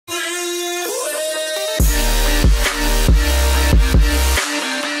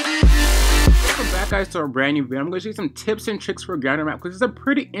guys to a brand new video. I'm going to show you some tips and tricks for a grinder map because it's a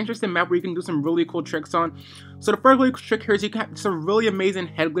pretty interesting map where you can do some really cool tricks on. So the first really cool trick here is you can have some really amazing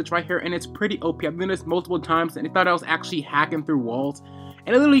head glitch right here, and it's pretty OP. I've done this multiple times and I thought I was actually hacking through walls, and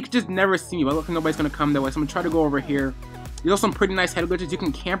literally you could just never see me, but look, nobody's going to come that way. So I'm going to try to go over here. There's also some pretty nice head glitches. You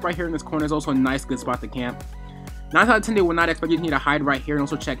can camp right here in this corner. There's also a nice good spot to camp. 9 out of 10 they will not expect you to need to hide right here, and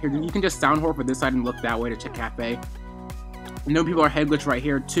also check here. You can just sound hole for this side and look that way to check cafe. And then people are head glitch right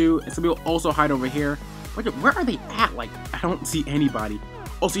here too, and some people also hide over here. Where are they at? Like, I don't see anybody.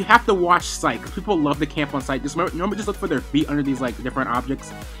 Also, you have to watch sight, because people love to camp on sight. Just remember, just look for their feet under these like different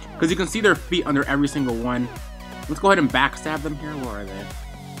objects, because you can see their feet under every single one. Let's go ahead and backstab them here. Where are they?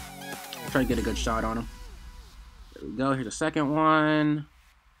 Try to get a good shot on them. There we go. Here's the second one.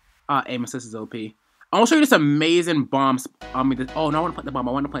 Aim assist is OP. I want to show you this amazing bomb. Oh no, I want to plant the bomb.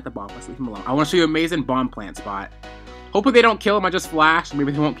 I want to plant the bomb. Let's leave him alone. I want to show you an amazing bomb plant spot. Hopefully they don't kill him. I just flashed.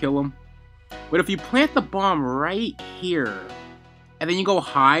 Maybe they won't kill him. But if you plant the bomb right here, and then you go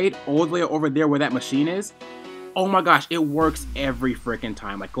hide all the way over there where that machine is, oh my gosh, it works every freaking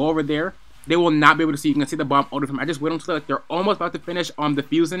time. Like, go over there. They will not be able to see. You can see the bomb all the time. I just wait until like they're almost about to finish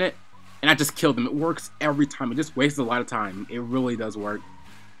defusing it, and I just kill them. It works every time. It just wastes a lot of time. It really does work.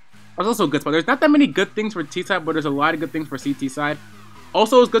 There's also a good spot. There's not that many good things for T side, but there's a lot of good things for CT side.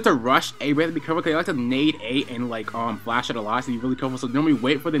 Also, it's good to rush A, but you have to be careful because they like to nade A and like flash it a lot, so be really careful. So normally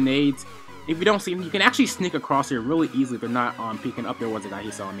wait for the nades. If you don't see them, you can actually sneak across here really easily if they're not peeking up. There was a guy,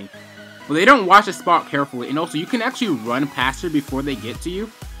 he saw me. But they don't watch the spot carefully, and also you can actually run past here before they get to you.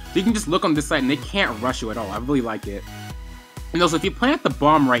 So you can just look on this side and they can't rush you at all. I really like it. And also, if you plant the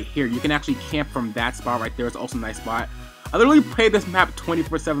bomb right here, you can actually camp from that spot right there. It's also a nice spot. I literally play this map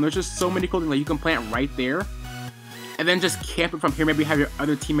 24/7. There's just so many cool things. Like, you can plant right there, and then just camp it from here. Maybe have your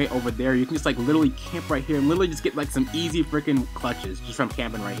other teammate over there. You can just like literally camp right here and literally just get like some easy freaking clutches just from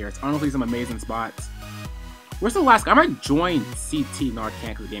camping right here. It's honestly some amazing spots. Where's the last guy? I might join CT. No, I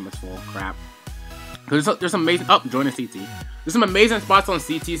can't because the game is full. Crap. There's some amazing... Oh, joining CT. There's some amazing spots on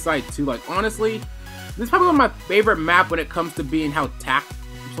CT side too. Like, honestly, this is probably one of my favorite map when it comes to being how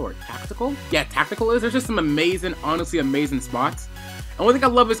tactical? Yeah, tactical is. There's just some amazing, honestly amazing spots. And one thing I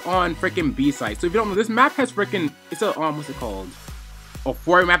love is on freaking B side. So if you don't know, this map has freaking, it's a what's it called? A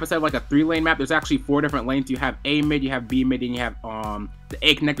 4 map instead of like a 3-lane map. There's actually 4 different lanes. You have A mid, you have B mid, and you have the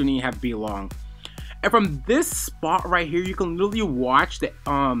A connector, and you have B long. And from this spot right here, you can literally watch the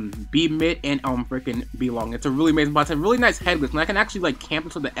B mid and freaking B long. It's a really amazing spot. It's a really nice head glitch, and I can actually like camp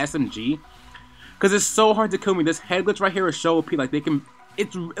into the SMG because it's so hard to kill me. This head glitch right here is so OP. Like, they can,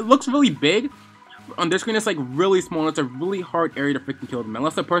 it looks really big. On this screen, it's like really small. It's a really hard area to freaking kill them,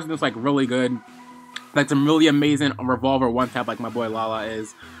 unless the person is like really good, like some really amazing revolver one tap like my boy Lala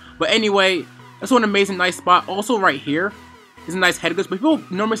is. But anyway, that's one amazing nice spot. Also right here is a nice head glitch, but people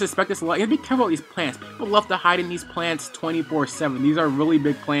normally suspect this a lot. You have to be careful with these plants. People love to hide in these plants 24/7. These are really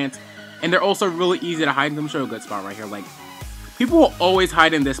big plants, and they're also really easy to hide in. Let me show you a good spot right here. Like, people will always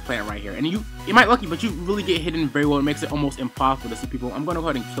hide in this plant right here, and you might lucky, but you really get hidden very well. It makes it almost impossible to see people. I'm gonna go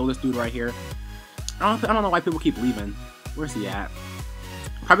ahead and kill this dude right here. I don't know why people keep leaving. Where's he at?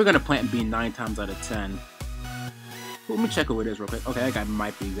 Probably gonna plant B 9 times out of 10. Let me check who it is real quick. Okay, that guy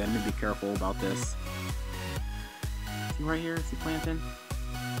might be good. Let me be careful about this. Is he right here? Is he planting?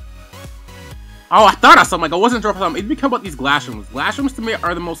 Oh, I thought I saw him. Like, I wasn't sure if I saw him. It'd be careful about these glass rooms. Glass rooms to me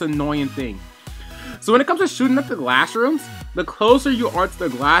are the most annoying thing. So when it comes to shooting up the glass rooms, the closer you are to the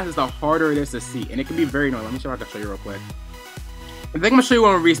glass, the harder it is to see, and it can be very annoying. Let me see if I can show you real quick. I think I'm gonna show you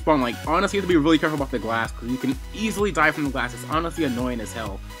when we respawn. Like, honestly, you have to be really careful about the glass because you can easily die from the glass. It's honestly annoying as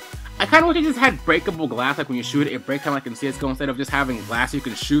hell. I kind of wish I just had breakable glass, like when you shoot it, it breaks kind of like in CSGO instead of just having glass you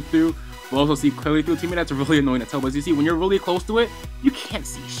can shoot through, but also see clearly through. To me, that's really annoying as hell. But as you see, when you're really close to it, you can't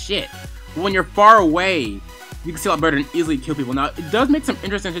see shit. But when you're far away, you can see a lot better and easily kill people. Now, it does make some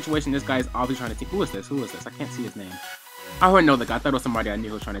interesting situation. This guy's obviously trying to team. Who is this? Who is this? I can't see his name. I wouldn't know the guy. I thought it was somebody I knew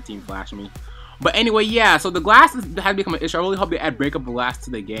who was trying to team flash me. But anyway, yeah, so the glass has become an issue. I really hope they add breakable glass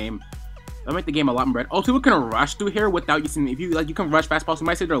to the game. That'll make the game a lot more better. Oh, people can rush through here without you seeing, if you like, you can rush fast balls. You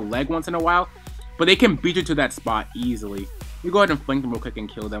might see their leg once in a while, but they can beat you to that spot easily. You go ahead and flank them real quick and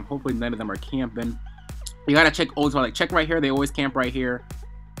kill them. Hopefully none of them are camping. You gotta check old spot. Like, check right here. They always camp right here.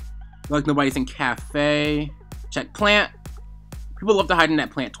 Like, nobody's in cafe. Check plant. People love to hide in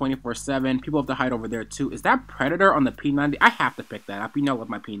that plant 24/7. People love to hide over there too. Is that Predator on the P90? I have to pick that up. You know, with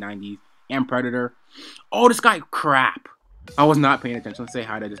my P90s. And Predator. Oh, this guy, crap. I was not paying attention. Let's say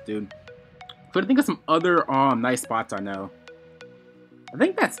hi to this dude. But I think of some other nice spots I know. I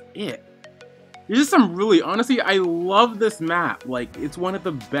think that's it. There's just some really, honestly, I love this map. Like, it's one of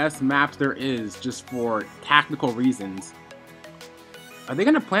the best maps there is just for tactical reasons. Are they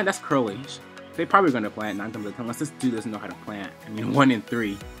gonna plant? That's Curly. They're probably gonna plant 9 times out of 10. Unless this dude doesn't know how to plant. I mean, 1 in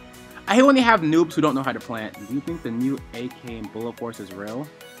 3. I hate when they have noobs who don't know how to plant. Do you think the new AK in Bullet Force is real?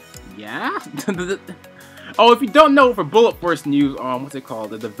 Yeah? Oh, if you don't know, for Bullet Force news, what's it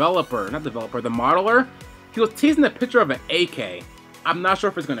called? The developer, not developer, the modeler, he was teasing a picture of an AK. I'm not sure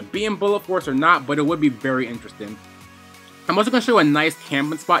if it's gonna be in Bullet Force or not, but it would be very interesting. I'm also gonna show you a nice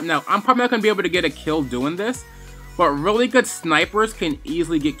camping spot. Now, I'm probably not gonna be able to get a kill doing this, but really good snipers can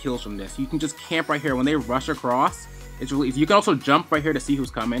easily get kills from this. You can just camp right here. When they rush across, it's really easy. You can also jump right here to see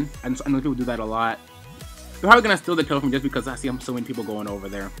who's coming. I know people do that a lot. They're probably gonna steal the kill from me just because I see so many people going over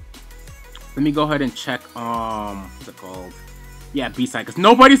there. Let me go ahead and check, what's it called? Yeah, B-side, because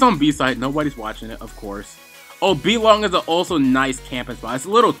nobody's on B-side. Nobody's watching it, of course. Oh, B-long is also nice camping spot. It's a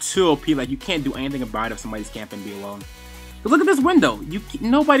little too OP, like you can't do anything about it if somebody's camping B-long. But look at this window.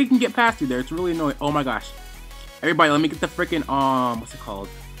 Nobody can get past you there. It's really annoying. Oh my gosh. Everybody, let me get the freaking, what's it called?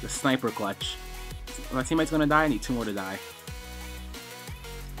 The sniper clutch. My teammate's gonna die. I need 2 more to die.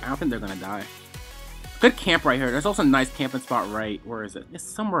 I don't think they're gonna die. Good camp right here. There's also a nice camping spot right. Where is it? It's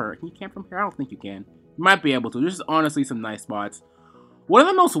somewhere. Can you camp from here? I don't think you can. You might be able to. There's honestly some nice spots. One of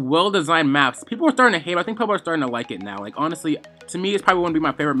the most well-designed maps. People are starting to hate it. I think people are starting to like it now. Like, honestly, to me, it's probably one of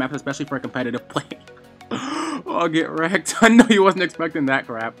my favorite maps, especially for a competitive play. I'll get wrecked. I know you wasn't expecting that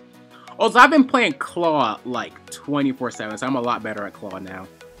crap. Also, I've been playing Claw like 24/7, so I'm a lot better at Claw now.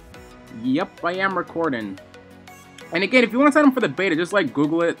 Yep, I am recording. And again, if you want to sign up for the beta, just like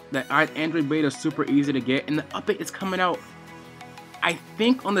Google it. The Android beta is super easy to get, and the update is coming out, I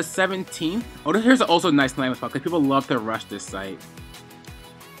think, on the 17th. Oh, here's also a nice landing spot because people love to rush this site.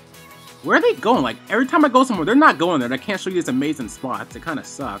 Where are they going? Like, every time I go somewhere, they're not going there. I can't show you these amazing spots. It kind of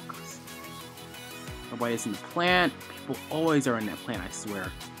sucks. Nobody's in the plant. People always are in that plant, I swear.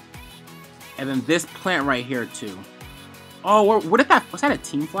 And then this plant right here, too. Oh, what did that... Was that a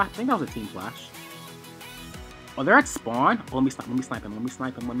team flash? I think that was a team flash. Oh, they're at spawn? Oh, let me snipe him. Let me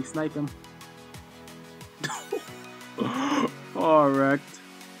snipe him. Oh, wrecked.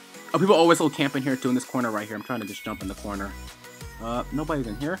 Oh, people always will camp in here, too, in this corner right here. I'm trying to just jump in the corner. Nobody's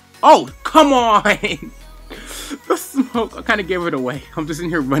in here. Oh, come on! The smoke, I kind of gave it away. I'm just in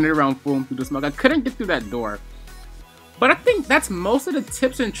here running around fooling through the smoke. I couldn't get through that door. But I think that's most of the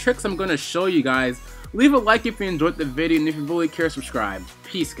tips and tricks I'm going to show you guys. Leave a like if you enjoyed the video, and if you really care, subscribe.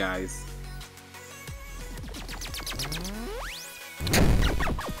 Peace, guys.